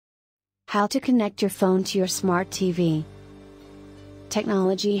How to connect your phone to your smart TV.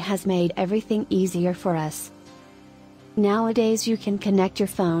 Technology has made everything easier for us. Nowadays you can connect your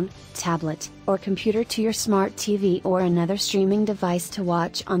phone, tablet, or computer to your smart TV or another streaming device to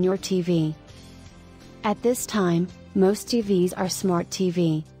watch on your TV. At this time, most TVs are smart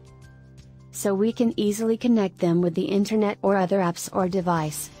TV. So we can easily connect them with the internet or other apps or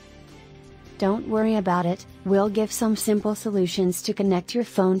device. Don't worry about it, we'll give some simple solutions to connect your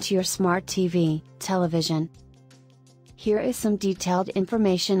phone to your smart TV, television. Here is some detailed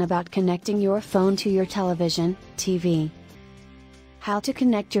information about connecting your phone to your television, TV. How to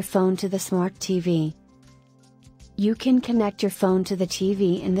connect your phone to the smart TV. You can connect your phone to the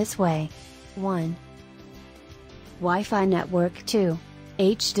TV in this way. 1. Wi-Fi network. 2.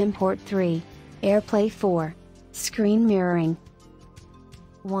 HDMI port. 3. AirPlay. 4. Screen mirroring.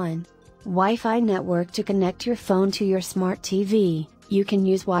 1. Wi-Fi network. To connect your phone to your smart TV, you can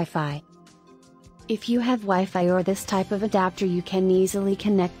use Wi-Fi. If you have Wi-Fi or this type of adapter, you can easily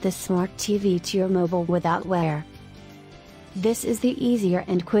connect this smart TV to your mobile without wire. This is the easier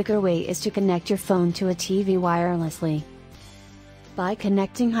and quicker way is to connect your phone to a TV wirelessly. By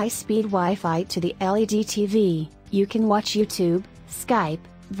connecting high-speed Wi-Fi to the LED TV, you can watch YouTube, Skype,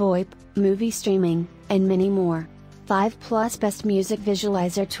 VoIP, movie streaming, and many more. 5+ best music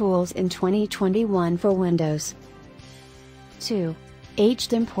visualizer tools in 2021 for Windows. 2.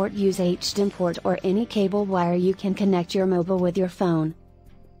 HDMI port. Use HDMI port or any cable wire you can connect your mobile with your phone.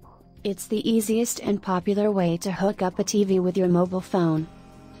 It's the easiest and popular way to hook up a TV with your mobile phone.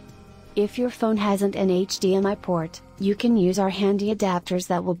 If your phone hasn't an HDMI port, you can use our handy adapters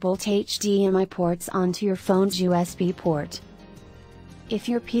that will bolt HDMI ports onto your phone's USB port. If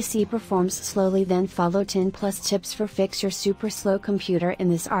your PC performs slowly, then follow 10+ tips for fix your super slow computer in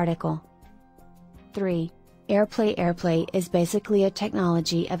this article. 3. AirPlay. AirPlay is basically a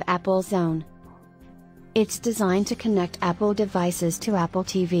technology of Apple's own. It's designed to connect Apple devices to Apple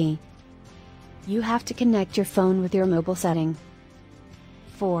TV. You have to connect your phone with your mobile setting.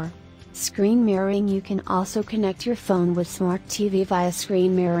 4. Screen mirroring. You can also connect your phone with smart TV via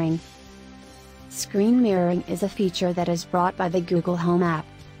screen mirroring. Screen mirroring is a feature that is brought by the Google Home app.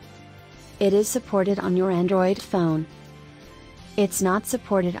 It is supported on your Android phone. It's not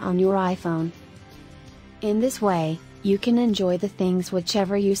supported on your iPhone. In this way, you can enjoy the things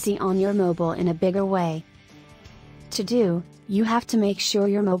whichever you see on your mobile in a bigger way. To do, you have to make sure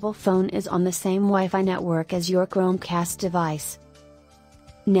your mobile phone is on the same Wi-Fi network as your Chromecast device.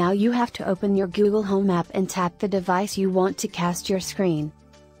 Now you have to open your Google Home app and tap the device you want to cast your screen.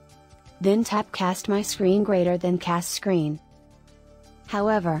 Then tap Cast My Screen greater than Cast Screen.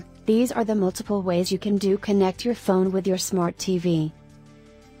 However, these are the multiple ways you can connect your phone with your smart TV.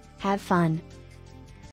 Have fun!